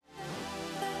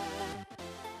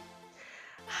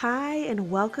Hi,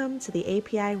 and welcome to the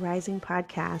API Rising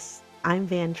podcast. I'm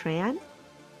Van Tran.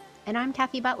 And I'm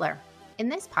Kathy Butler. In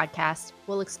this podcast,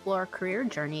 we'll explore career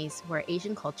journeys where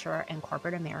Asian culture and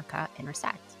corporate America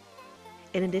intersect.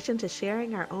 In addition to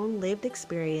sharing our own lived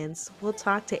experience, we'll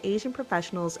talk to Asian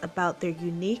professionals about their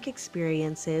unique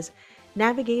experiences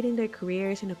navigating their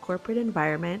careers in a corporate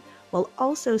environment while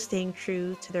also staying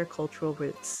true to their cultural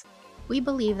roots. We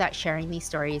believe that sharing these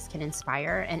stories can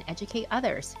inspire and educate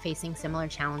others facing similar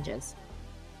challenges.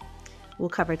 We'll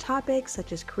cover topics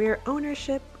such as career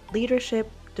ownership,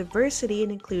 leadership, diversity and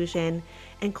inclusion,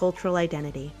 and cultural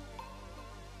identity.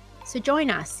 So join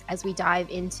us as we dive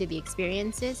into the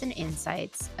experiences and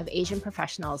insights of Asian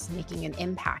professionals making an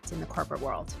impact in the corporate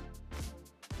world.